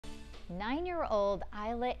9-year-old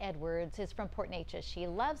Isla Edwards is from Port Neches. She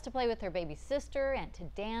loves to play with her baby sister and to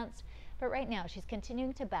dance, but right now she's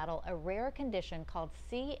continuing to battle a rare condition called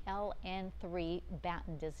CLN3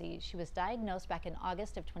 Batten disease. She was diagnosed back in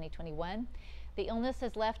August of 2021. The illness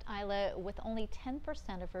has left Isla with only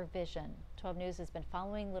 10% of her vision. 12 News has been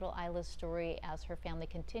following little Isla's story as her family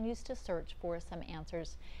continues to search for some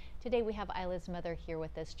answers. Today we have Isla's mother here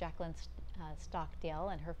with us, Jaquelyn Stockdale,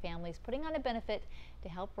 and her family's putting on a benefit to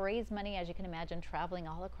help raise money. As you can imagine, traveling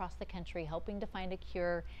all across the country, hoping to find a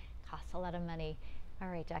cure. Costs a lot of money. All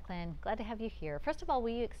right, Jaquelyn, glad to have you here. First of all, will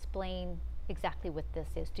you explain exactly what this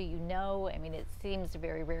is? Do you know? I mean, it seems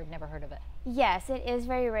very rare. I've never heard of it. Yes, it is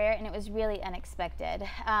very rare, and it was really unexpected.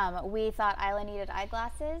 We thought Isla needed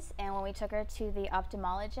eyeglasses, and when we took her to the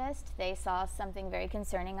ophthalmologist, they saw something very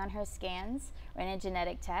concerning on her scans, ran a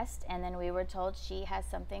genetic test, and then we were told she has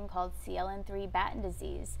something called CLN3 Batten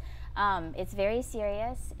disease. It's very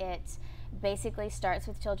serious. It basically starts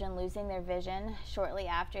with children losing their vision shortly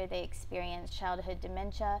after they experience childhood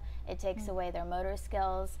dementia. It takes away their motor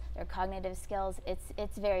skills, their cognitive skills.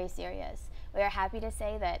 It's very serious. We are happy to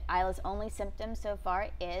say that Isla's only symptom so far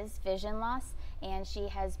is vision loss, and she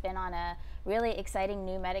has been on a really exciting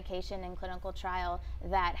new medication in clinical trial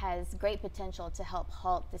that has great potential to help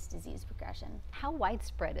halt this disease progression. How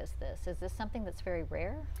widespread is this? Is this something that's very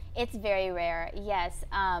rare? It's very rare, yes.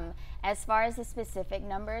 As far as the specific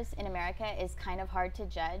numbers in America is kind of hard to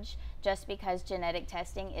judge just because genetic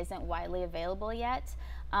testing isn't widely available yet.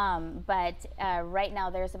 But right now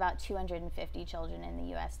there's about 250 children in the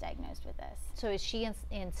U.S. diagnosed with this. So is she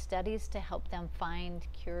in studies to help them find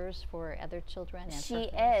cures for other children? And she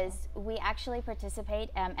is. We actually participate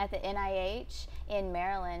at the NIH in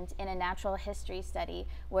Maryland in a natural history study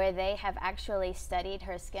where they have actually studied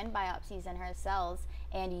her skin biopsies and her cells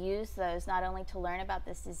and used those not only to learn about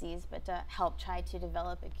this disease but to help try to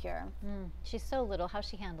develop a cure. She's so little. How's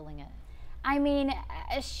she handling it? I mean,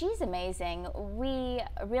 she's amazing. We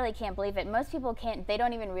really can't believe it. Most people can't, they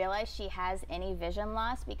don't even realize she has any vision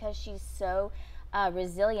loss because she's so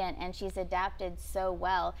resilient and she's adapted so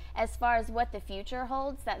well. As far as what the future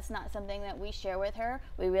holds, that's not something that we share with her.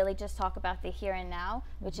 We really just talk about the here and now,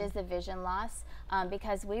 which is the vision loss,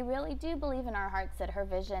 because we really do believe in our hearts that her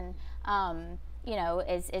vision, you know,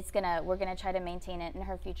 we're gonna try to maintain it, and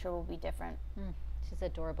her future will be different. She's an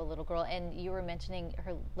adorable little girl. And you were mentioning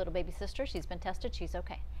her little baby sister. She's been tested. She's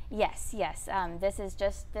okay. Yes, yes. This is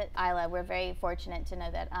just Isla. We're very fortunate to know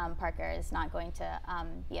that Parker is not going to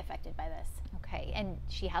be affected by this. Okay. And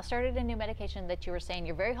she has started a new medication that you were saying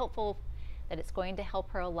you're very hopeful that it's going to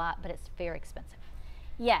help her a lot, but it's very expensive.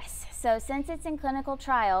 Yes. So since it's in clinical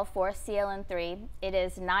trial for CLN3, it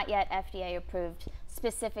is not yet FDA approved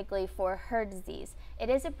specifically for her disease. It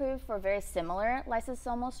is approved for very similar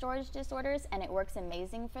lysosomal storage disorders, and it works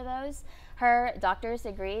amazing for those. Her doctors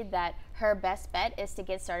agreed that her best bet is to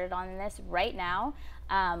get started on this right now,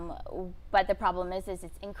 but the problem is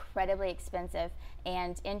it's incredibly expensive,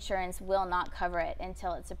 and insurance will not cover it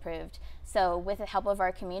until it's approved. So with the help of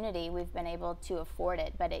our community, we've been able to afford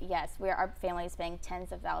it, but yes, our family is paying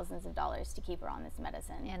tens of thousands of dollars to keep her on this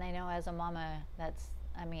medicine. And I know as a mama,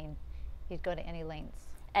 I mean, you'd go to any lengths.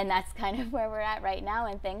 And that's kind of where we're at right now,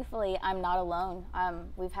 and thankfully I'm not alone.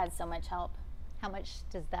 We've had so much help. How much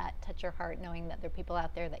does that touch your heart, knowing that there are people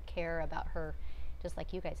out there that care about her just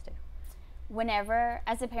like you guys do? Whenever,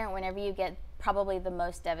 as a parent, whenever you get probably the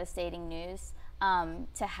most devastating news,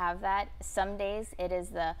 to have that, some days it is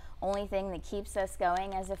the only thing that keeps us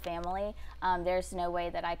going as a family. There's no way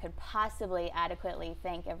that I could possibly adequately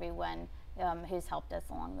thank everyone who's helped us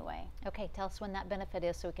along the way. Okay, tell us when that benefit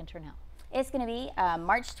is so we can turn out. It's going to be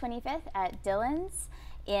March 25th at Dillon's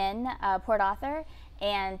in Port Arthur,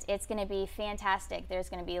 and it's going to be fantastic. There's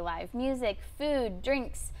going to be live music, food,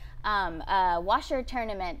 drinks, washer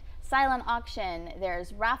tournament, silent auction,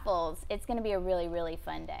 there's raffles. It's going to be a really, really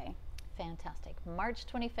fun day. Fantastic. March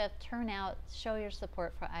 25th, turn out, show your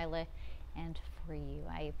support for Isla and for you.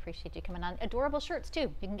 I appreciate you coming on. Adorable shirts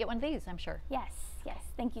too. You can get one of these, I'm sure. Yes, yes.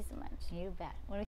 Thank you so much. You bet.